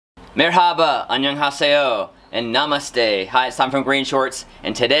Merhaba, annyeonghaseyo, and namaste. Hi, it's Tom from GreenShortz,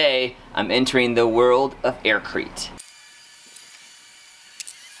 and today I'm entering the world of Aircrete.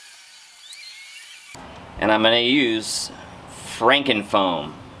 And I'm going to use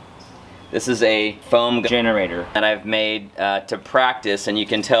Frankenfoam. This is a foam generator that I've made to practice, and you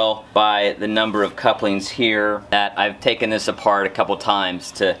can tell by the number of couplings here that I've taken this apart a couple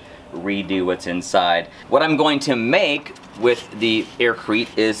times to redo what's inside. What I'm going to make with the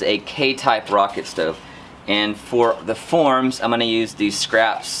Aircrete is a K-type rocket stove, and for the forms I'm going to use these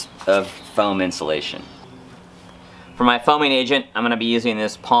scraps of foam insulation. For my foaming agent I'm going to be using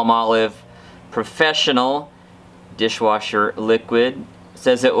this Palmolive Professional dishwasher liquid. It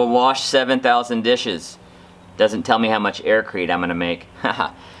says it will wash 7,000 dishes. Doesn't tell me how much Aircrete I'm going to make.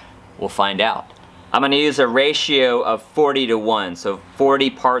 We'll find out. I'm going to use a ratio of 40 to 1, so 40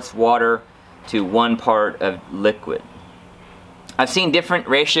 parts water to 1 part of liquid. I've seen different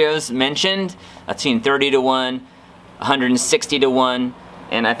ratios mentioned. I've seen 30 to 1, 160 to 1,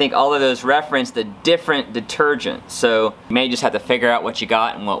 and I think all of those reference the different detergent. So you may just have to figure out what you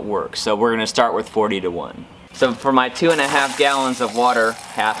got and what works. So we're going to start with 40 to 1. So for my 2.5 gallons of water,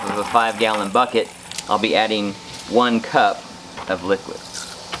 half of a 5-gallon bucket, I'll be adding 1 cup of liquid.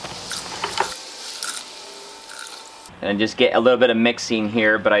 And just get a little bit of mixing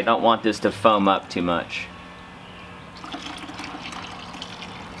here, but I don't want this to foam up too much.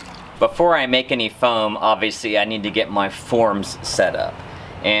 Before I make any foam, obviously I need to get my forms set up.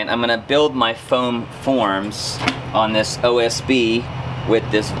 And I'm going to build my foam forms on this OSB with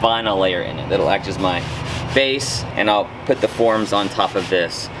this vinyl layer in it. That'll act as my base, and I'll put the forms on top of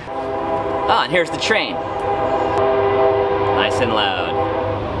this. Ah, and here's the train. Nice and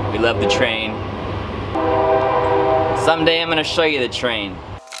loud. We love the train. Someday I'm going to show you the train.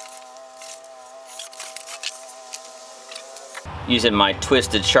 Using my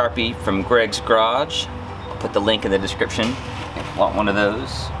twisted Sharpie from Greg's Garage. I'll put the link in the description if you want one of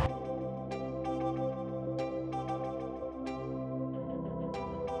those.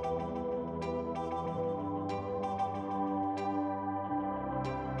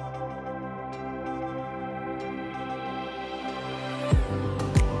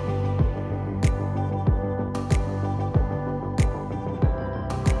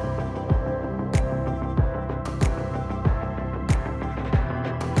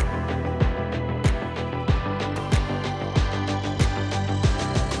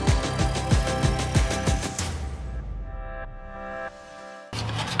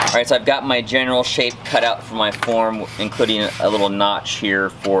 Alright, so I've got my general shape cut out for my form, including a little notch here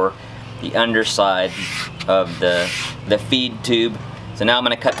for the underside of the feed tube. So now I'm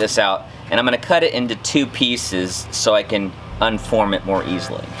going to cut this out, and I'm going to cut it into 2 pieces so I can unform it more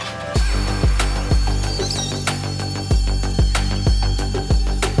easily.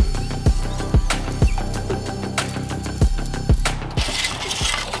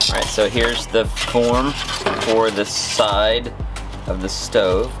 Alright, so here's the form for the side of the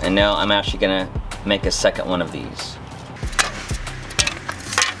stove, and now I'm actually gonna make a second one of these.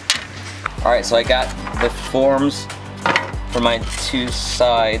 Alright, so I got the forms for my 2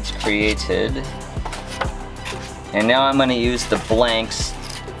 sides created, and now I'm gonna use the blanks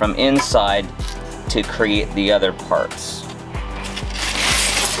from inside to create the other parts.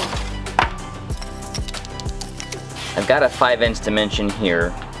 I've got a 5-inch dimension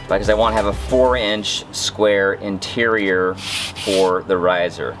here because I want to have a 4-inch square interior for the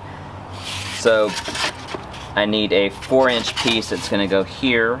riser. So I need a 4-inch piece that's going to go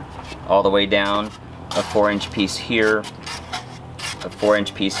here all the way down, a 4-inch piece here, a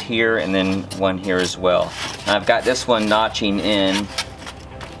 4-inch piece here, and then one here as well. Now I've got this one notching in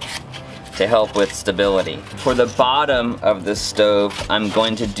to help with stability. For the bottom of the stove, I'm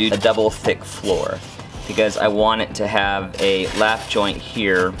going to do a double thick floor, because I want it to have a lap joint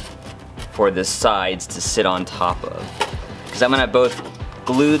here for the sides to sit on top of. Because I'm going to both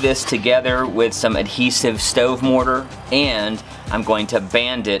glue this together with some adhesive stove mortar, and I'm going to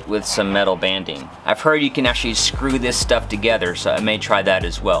band it with some metal banding. I've heard you can actually screw this stuff together, so I may try that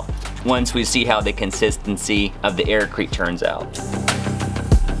as well, once we see how the consistency of the Aircrete turns out.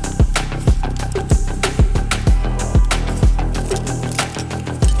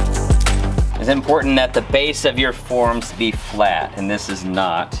 It's important that the base of your forms be flat, and this is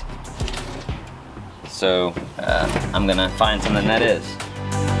not. So I'm gonna find something that is.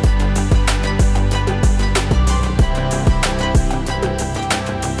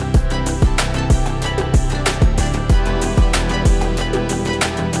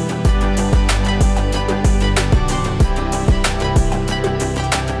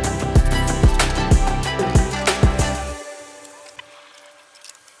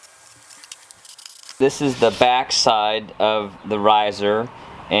 This is the back side of the riser,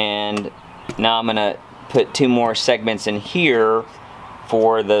 and now I'm going to put 2 more segments in here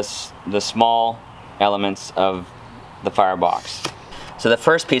for the small elements of the firebox. So the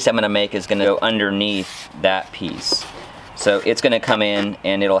first piece I'm going to make is going to go underneath that piece. So it's going to come in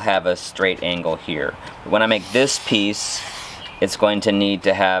and it'll have a straight angle here. When I make this piece, it's going to need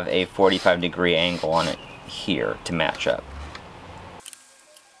to have a 45-degree angle on it here to match up.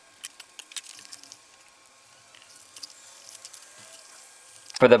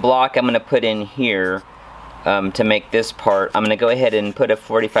 For the block I'm going to put in here to make this part, I'm going to go ahead and put a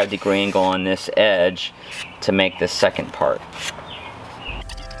 45-degree angle on this edge to make the second part.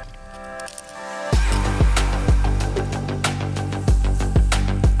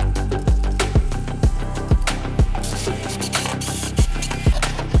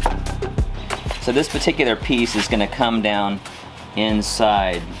 So this particular piece is going to come down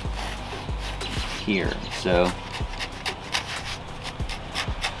inside here. So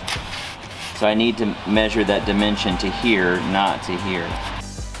I need to measure that dimension to here, not to here.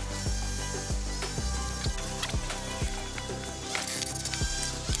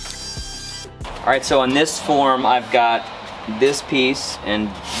 Alright, so on this form I've got this piece and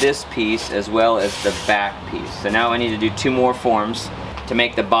this piece as well as the back piece. So now I need to do 2 more forms to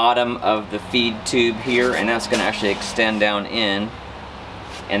make the bottom of the feed tube here, and that's going to actually extend down in,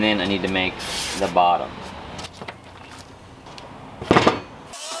 and then I need to make the bottom.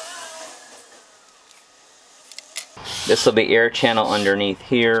 This will be air channel underneath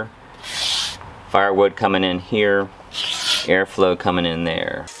here, firewood coming in here, airflow coming in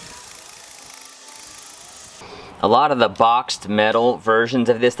there. A lot of the boxed metal versions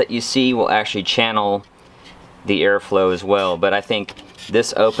of this that you see will actually channel the airflow as well, but I think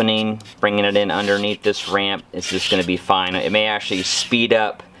this opening, bringing it in underneath this ramp, is just going to be fine. It may actually speed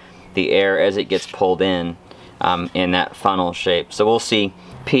up the air as it gets pulled in that funnel shape. So we'll see.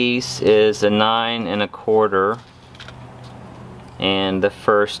 Piece is a 9 1/4, and the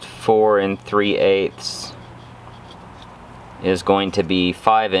first 4 3/8 is going to be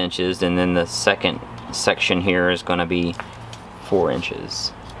 5 inches, and then the second section here is going to be 4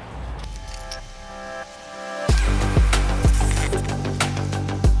 inches.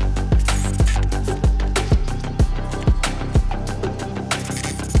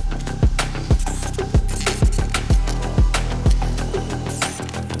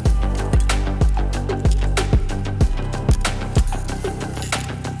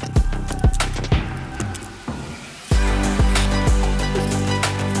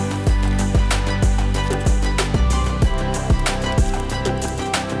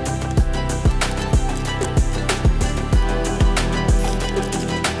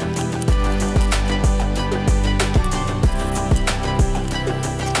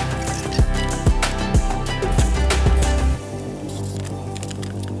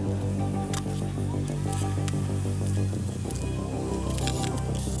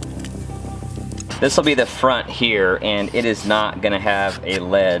 This will be the front here, and it is not going to have a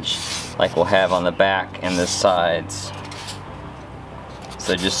ledge like we'll have on the back and the sides.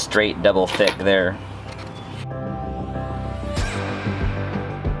 So just straight double thick there.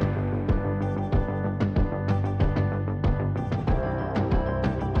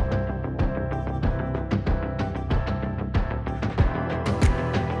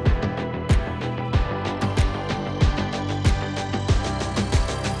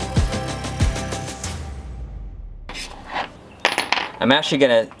 I'm actually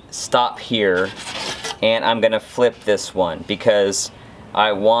going to stop here, and I'm going to flip this one because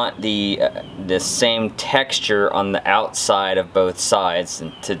I want the same texture on the outside of both sides,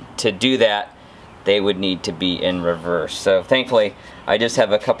 and to do that they would need to be in reverse. So thankfully I just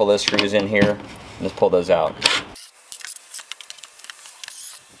have a couple of screws in here. Let's pull those out.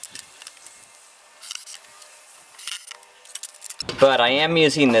 But I am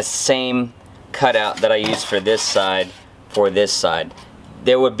using the same cutout that I used for this side. For this side,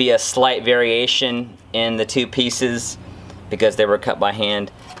 there would be a slight variation in the 2 pieces because they were cut by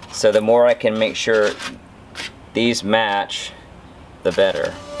hand, so the more I can make sure these match, the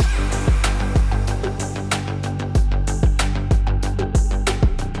better.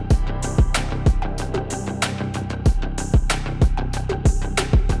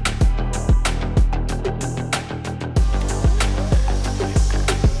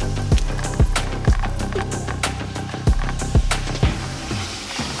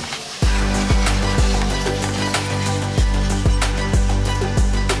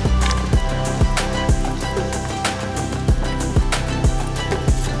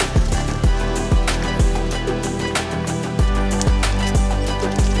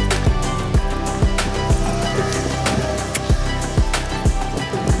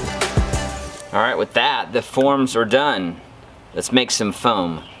 Alright, with that, the forms are done. Let's make some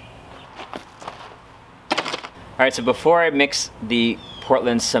foam. Alright, so before I mix the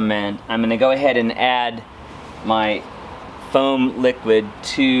Portland cement, I'm going to go ahead and add my foam liquid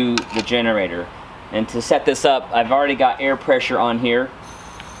to the generator. And to set this up, I've already got air pressure on here,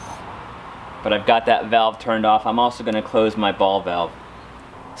 but I've got that valve turned off. I'm also going to close my ball valve.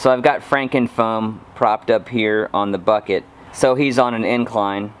 So I've got Franken foam propped up here on the bucket. So he's on an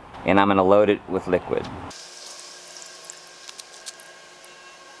incline, and I'm going to load it with liquid.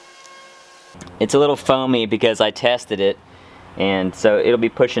 It's a little foamy because I tested it, and so it'll be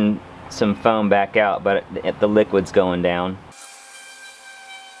pushing some foam back out, but the liquid's going down.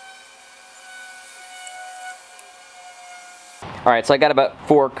 Alright, so I got about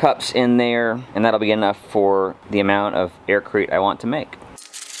 4 cups in there, and that'll be enough for the amount of Aircrete I want to make.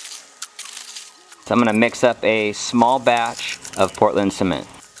 So I'm going to mix up a small batch of Portland cement.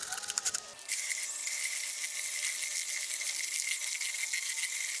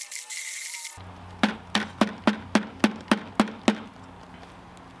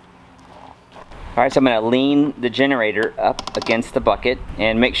 Alright, so I'm going to lean the generator up against the bucket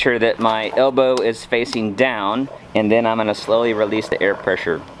and make sure that my elbow is facing down, and then I'm going to slowly release the air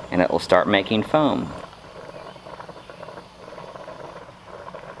pressure and it will start making foam.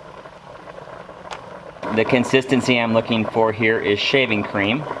 The consistency I'm looking for here is shaving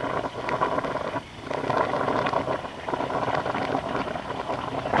cream.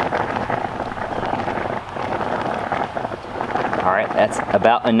 Alright, that's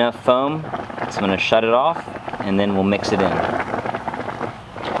about enough foam. So I'm going to shut it off, and then we'll mix it in.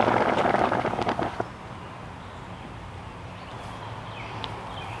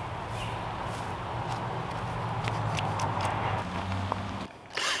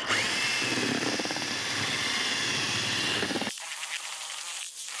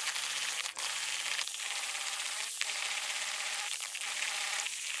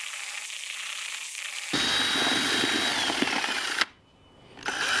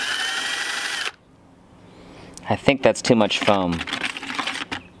 I think that's too much foam.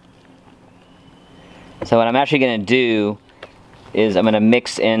 So what I'm actually going to do is I'm going to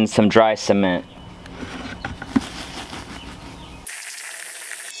mix in some dry cement.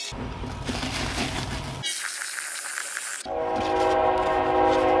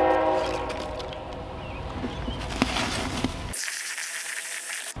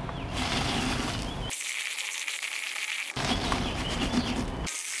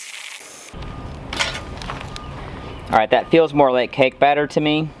 Alright, that feels more like cake batter to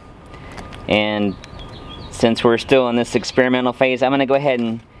me, and since we're still in this experimental phase, I'm going to go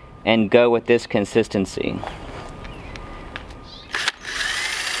ahead and go with this consistency.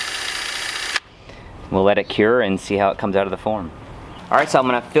 We'll let it cure and see how it comes out of the form. Alright, so I'm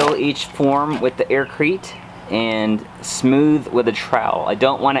going to fill each form with the Aircrete and smooth with a trowel. I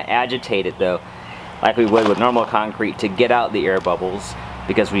don't want to agitate it though, like we would with normal concrete, to get out the air bubbles,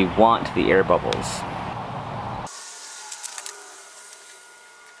 because we want the air bubbles.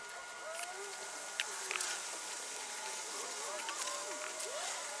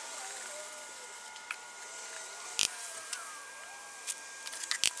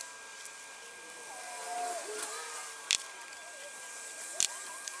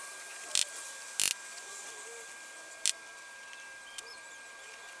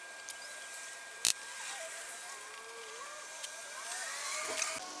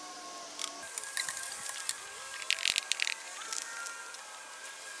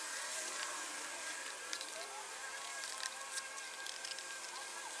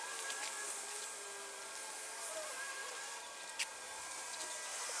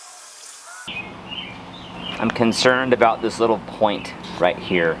 I'm concerned about this little point right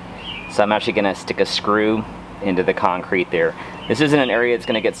here, so I'm actually going to stick a screw into the concrete there. This isn't an area that's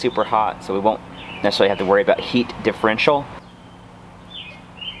going to get super hot, so we won't necessarily have to worry about heat differential.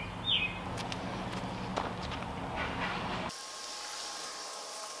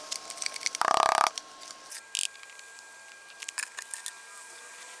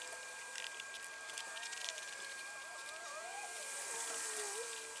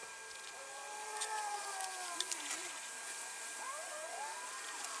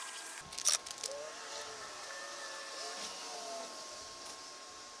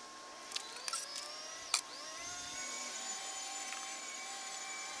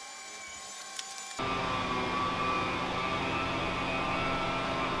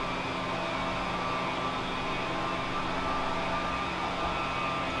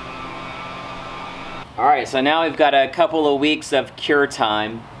 Alright, so now we've got a couple of weeks of cure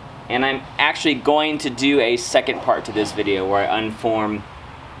time, and I'm actually going to do a second part to this video where I unform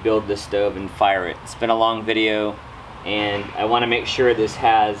build the stove and fire it. It's been a long video, and I want to make sure this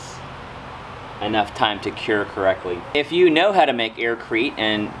has enough time to cure correctly. If you know how to make Aircrete,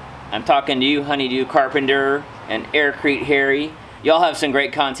 and I'm talking to you, Honeydew Carpenter and Aircrete Harry, y'all have some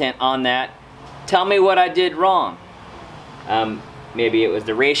great content on that. Tell me what I did wrong. Maybe it was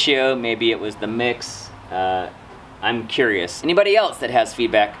the ratio, maybe it was the mix. I'm curious. Anybody else that has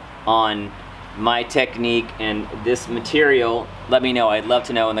feedback on my technique and this material, let me know. I'd love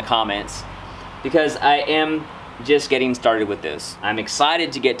to know in the comments, because I am just getting started with this. I'm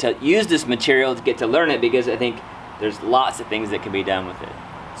excited to get to use this material, to get to learn it, because I think there's lots of things that can be done with it.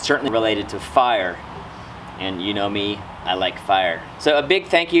 Certainly related to fire, and you know me, I like fire. So a big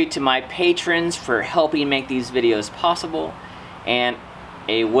thank you to my patrons for helping make these videos possible, and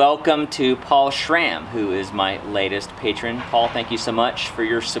a welcome to Paul Schramm, who is my latest patron. Paul, thank you so much for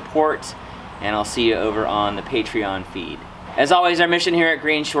your support, and I'll see you over on the Patreon feed. As always, our mission here at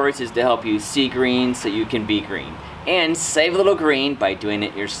GreenShortz is to help you see green so you can be green, and save a little green by doing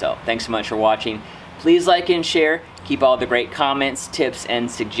it yourself. Thanks so much for watching. Please like and share. Keep all the great comments, tips, and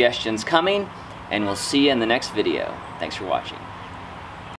suggestions coming, and we'll see you in the next video. Thanks for watching.